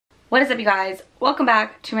What is up, you guys? Welcome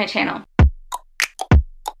back to my channel.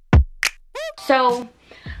 So,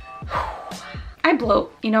 I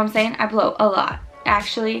bloat, you know what I'm saying? I bloat a lot,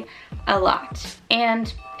 actually a lot.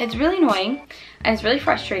 And it's really annoying and it's really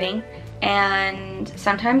frustrating, and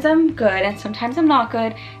sometimes I'm good and sometimes I'm not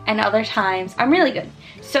good, and other times I'm really good.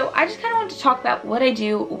 So I just kind of want to talk about what I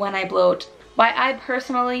do when I bloat, why I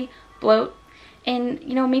personally bloat, and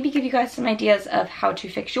you know, maybe give you guys some ideas of how to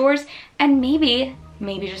fix yours, and maybe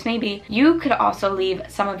just maybe, you could also leave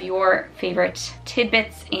some of your favorite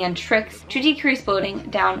tidbits and tricks to decrease bloating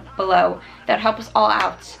down below. That would help us all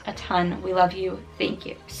out a ton. We love you. Thank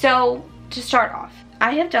you. So to start off,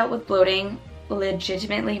 I have dealt with bloating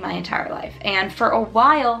legitimately my entire life, and for a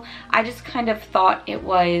while I just kind of thought it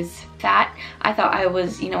was fat. I thought I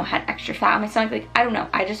was, you know, had extra fat on my stomach. Like, I don't know,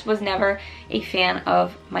 I just was never a fan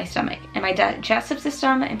of my stomach, and my digestive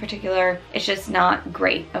system in particular is just not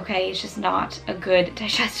great. Okay, it's just not a good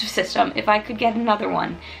digestive system. If I could get another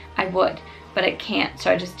one, I would, but I can't, so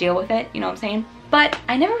I just deal with it, you know what I'm saying? But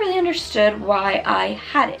I never really understood why I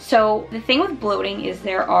had it. So the thing with bloating is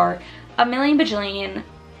there are a million bajillion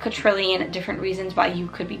quadrillion different reasons why you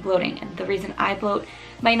could be bloating, and the reason I bloat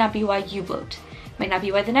might not be why you bloat, might not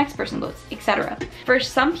be why the next person bloats, etc. For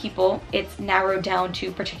some people, it's narrowed down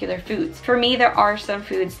to particular foods. For me, there are some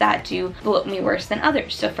foods that do bloat me worse than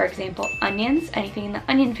others. So for example, onions, anything in the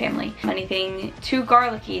onion family, anything too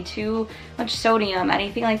garlicky, too much sodium,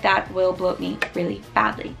 anything like that will bloat me really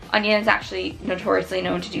badly. Onion is actually notoriously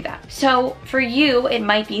known to do that. So for you, it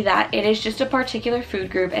might be that it is just a particular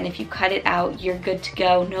food group, and if you cut it out, you're good to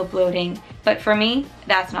go, no bloating. But for me,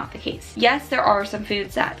 that's not the case. Yes, there are some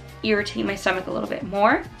foods that irritate my stomach a little bit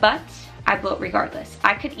more, but I bloat regardless.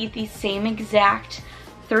 I could eat the same exact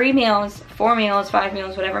 3 meals, 4 meals, 5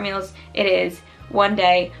 meals, whatever meals it is, one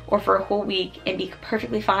day or for a whole week and be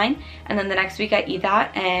perfectly fine, and then the next week I eat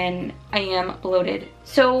that and I am bloated.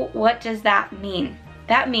 So what does that mean?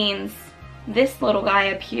 That means this little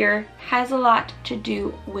guy up here has a lot to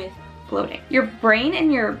do with bloating. Your brain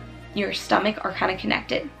and your stomach are kind of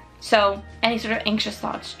connected. So any sort of anxious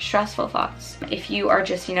thoughts, stressful thoughts, if you are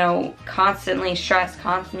just, you know, constantly stressed,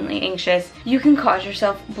 constantly anxious, you can cause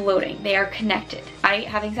yourself bloating. They are connected. I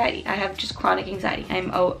have anxiety. I have just chronic anxiety.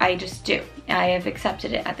 I just do. I have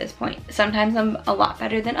accepted it at this point. Sometimes I'm a lot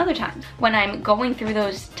better than other times. When I'm going through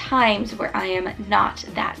those times where I am not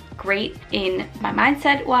that great in my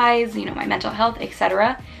mindset wise, you know, my mental health,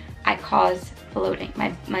 etc., I cause bloating.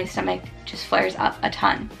 My stomach just flares up a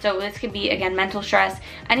ton. So this could be, again, mental stress,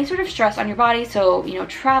 any sort of stress on your body. So, you know,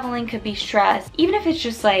 traveling could be stress. Even if it's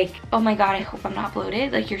just like, oh my god, I hope I'm not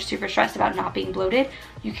bloated, like you're super stressed about not being bloated,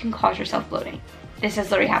 you can cause yourself bloating. This has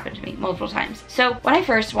literally happened to me multiple times. So when I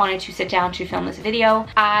first wanted to sit down to film this video,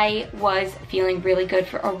 I was feeling really good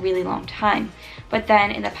for a really long time. But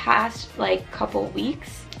then in the past like couple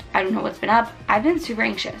weeks, I don't know what's been up, I've been super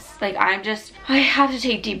anxious. Like I have to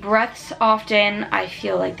take deep breaths often. I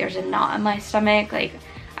feel like there's a knot in my stomach. Like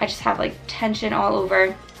I just have like tension all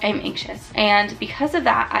over. I'm anxious. And because of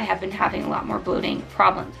that, I have been having a lot more bloating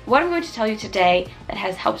problems. What I'm going to tell you today that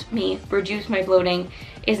has helped me reduce my bloating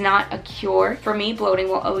is not a cure. For me, bloating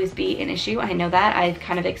will always be an issue. I know that. I've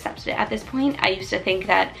kind of accepted it at this point. I used to think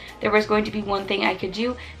that there was going to be one thing I could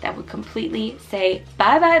do that would completely say,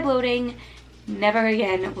 bye-bye bloating. Never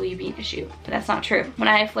again will you be an issue. But that's not true. When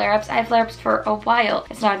I have flare-ups for a while.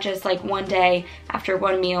 It's not just like one day after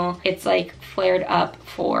one meal. It's like flared up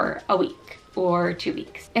for a week or 2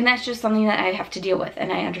 weeks. And that's just something that I have to deal with,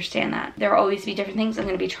 and I understand that. There will always be different things I'm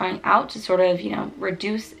going to be trying out to sort of, you know,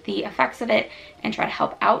 reduce the effects of it and try to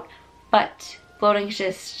help out. But bloating is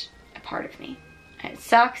just a part of me. It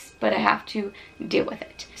sucks, but I have to deal with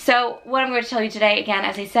it. So what I'm going to tell you today, again,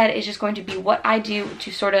 as I said, is just going to be what I do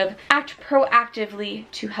to sort of act proactively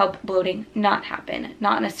to help bloating not happen.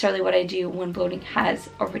 Not necessarily what I do when bloating has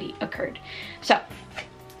already occurred. So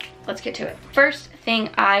let's get to it. First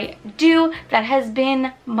thing I do that has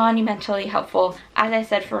been monumentally helpful, as I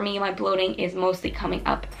said, for me, my bloating is mostly coming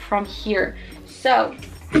up from here. So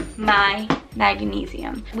my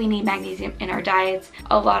magnesium. We need magnesium in our diets.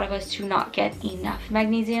 A lot of us do not get enough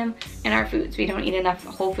magnesium in our foods. We don't eat enough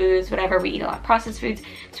whole foods, whatever. We eat a lot of processed foods,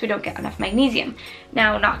 so we don't get enough magnesium.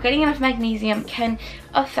 Now, not getting enough magnesium can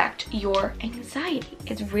affect your anxiety.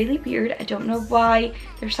 It's really weird. I don't know why.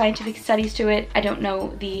 There's scientific studies to it. I don't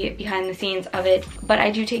know the behind the scenes of it, but I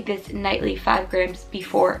do take this nightly 5 grams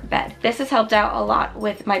before bed. This has helped out a lot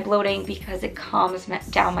with my bloating because it calms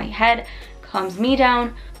down my head, calms me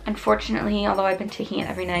down. Unfortunately, although I've been taking it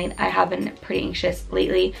every night, I have been pretty anxious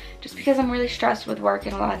lately just because I'm really stressed with work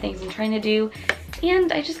and a lot of things I'm trying to do,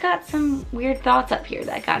 and I just got some weird thoughts up here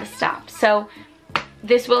that I gotta stop. So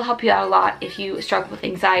this will help you out a lot if you struggle with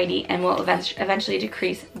anxiety, and will eventually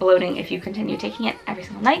decrease bloating if you continue taking it every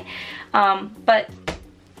single night. But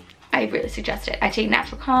I really suggest it. I take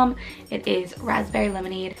Natural Calm. It is raspberry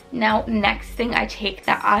lemonade. Now, next thing I take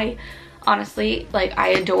that I honestly, like, I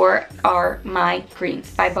adore are my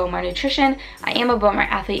greens by Bone Nutrition. I am a Bone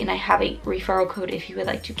athlete, and I have a referral code if you would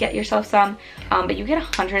like to get yourself some. But you get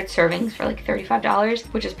 100 servings for like $35,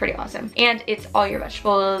 which is pretty awesome. And it's all your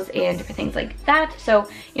vegetables and different things like that. So,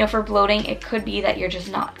 you know, for bloating, it could be that you're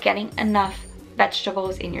just not getting enough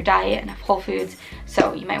vegetables in your diet, enough whole foods.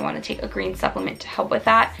 So you might want to take a green supplement to help with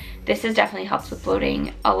that. This is definitely helps with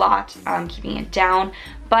bloating a lot, keeping it down.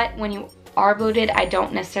 But when you are bloated, I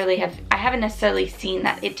haven't necessarily seen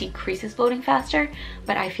that it decreases bloating faster,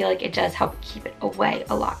 but I feel like it does help keep it away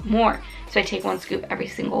a lot more. So I take 1 scoop every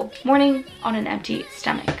single morning on an empty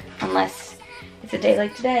stomach, unless it's a day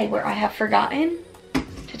like today where I have forgotten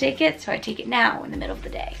to take it, so I take it now in the middle of the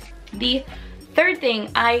day. The third thing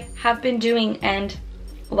I have been doing and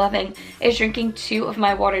loving is drinking 2 of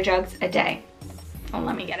my water jugs a day. Oh,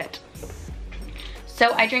 let me get it.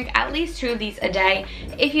 So I drink at least 2 of these a day.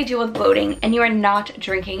 If you deal with bloating and you are not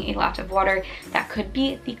drinking a lot of water, that could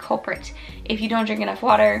be the culprit. If you don't drink enough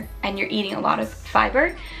water and you're eating a lot of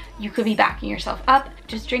fiber, you could be backing yourself up.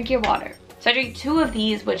 Just drink your water. So I drink 2 of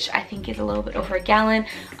these, which I think is a little bit over a gallon.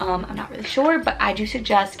 I'm not really sure, but I do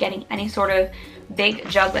suggest getting any sort of big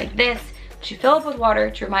jug like this to fill up with water,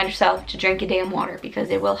 to remind yourself to drink your damn water, because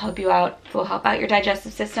it will help you out. It will help out your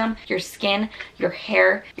digestive system, your skin, your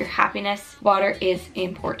hair, your happiness. Water is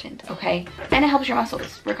important, okay? And it helps your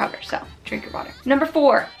muscles recover, so drink your water. Number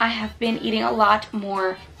 4, I have been eating a lot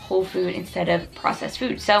more whole food instead of processed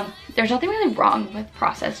food. So there's nothing really wrong with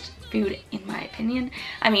processed food, in my opinion.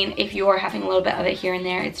 I mean, if you are having a little bit of it here and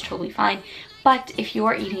there, it's totally fine. But if you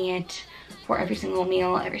are eating it for every single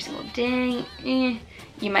meal, every single day,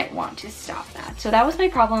 you might want to stop that. So that was my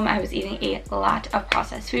problem. I was eating a lot of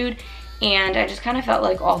processed food, and I just kind of felt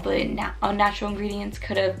like all the unnatural ingredients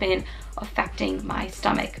could have been affecting my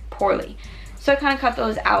stomach poorly. So I kind of cut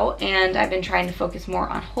those out, and I've been trying to focus more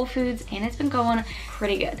on whole foods, and it's been going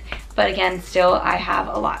pretty good. But again, still I have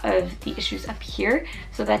a lot of the issues up here,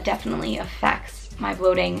 so that definitely affects my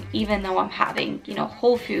bloating. Even though I'm having, you know,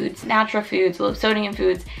 whole foods, natural foods, low sodium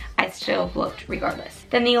foods, I still bloat regardless.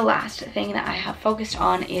 Then the last thing that I have focused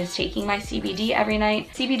on is taking my CBD every night.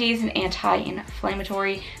 CBD is an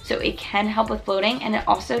anti-inflammatory, so it can help with bloating, and it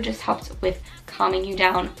also just helps with calming you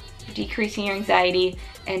down, decreasing your anxiety,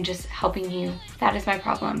 and just helping you. That is my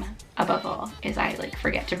problem above all, is I like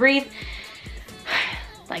forget to breathe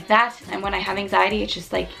like that. And when I have anxiety, it's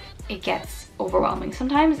just like, it gets overwhelming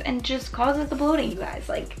sometimes and just causes the bloating, you guys.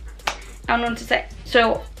 Like, I don't know what to say.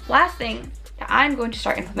 So last thing that I'm going to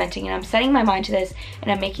start implementing, and I'm setting my mind to this,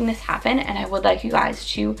 and I'm making this happen, and I would like you guys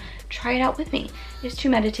to try it out with me, is to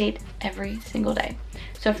meditate every single day.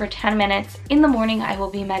 So for 10 minutes in the morning, I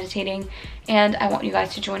will be meditating, and I want you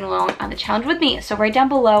guys to join along on the challenge with me. So right down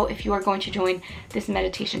below, if you are going to join this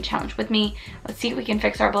meditation challenge with me, let's see if we can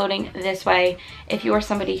fix our bloating this way. If you are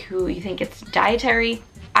somebody who you think it's dietary,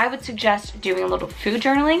 I would suggest doing a little food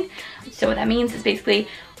journaling. So what that means is basically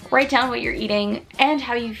write down what you're eating and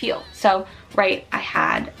how you feel. So, right, I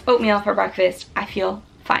had oatmeal for breakfast, I feel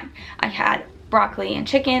fine. I had broccoli and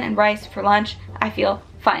chicken and rice for lunch, I feel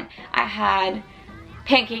fine. I had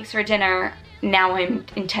pancakes for dinner, now I'm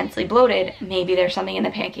intensely bloated. Maybe there's something in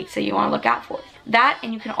the pancakes that you want to look out for. That,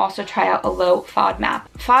 and you can also try out a low FODMAP.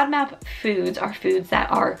 FODMAP foods are foods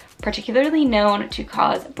that are particularly known to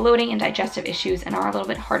cause bloating and digestive issues and are a little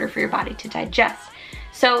bit harder for your body to digest.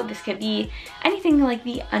 So this could be anything like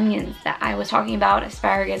the onions that I was talking about,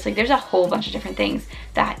 asparagus, like there's a whole bunch of different things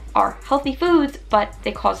that are healthy foods, but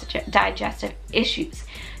they cause digestive issues.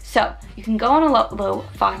 So you can go on a low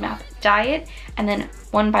FODMAP diet, and then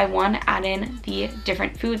one by one add in the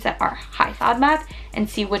different foods that are high FODMAP and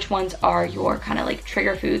see which ones are your kind of like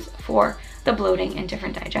trigger foods for the bloating and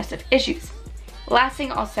different digestive issues. Last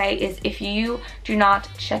thing I'll say is, if you do not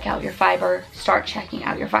check out your fiber, start checking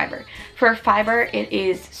out your fiber. For fiber, it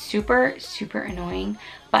is super, super annoying,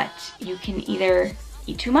 but you can either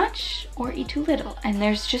eat too much or eat too little. And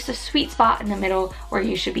there's just a sweet spot in the middle where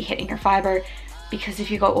you should be hitting your fiber, because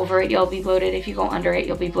if you go over it, you'll be bloated. If you go under it,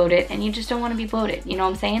 you'll be bloated, and you just don't want to be bloated. You know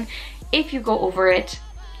what I'm saying? If you go over it,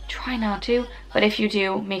 try not to, but if you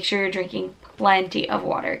do, make sure you're drinking plenty of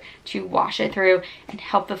water to wash it through and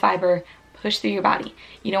help the fiber push through your body.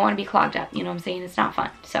 You don't want to be clogged up, you know what I'm saying? It's not fun,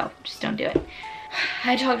 so just don't do it.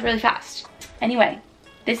 I talked really fast. Anyway,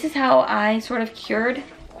 this is how I sort of cured,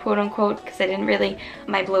 quote unquote, because I didn't really,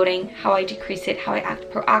 my bloating, how I decrease it, how I act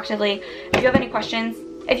proactively. If you have any questions,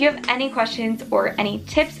 If you have any questions or any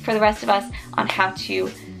tips for the rest of us on how to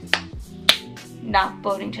not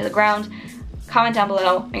bloating to the ground, comment down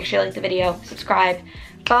below. Make sure you like the video, subscribe,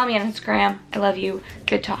 follow me on Instagram. I love you.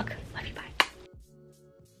 Good talk.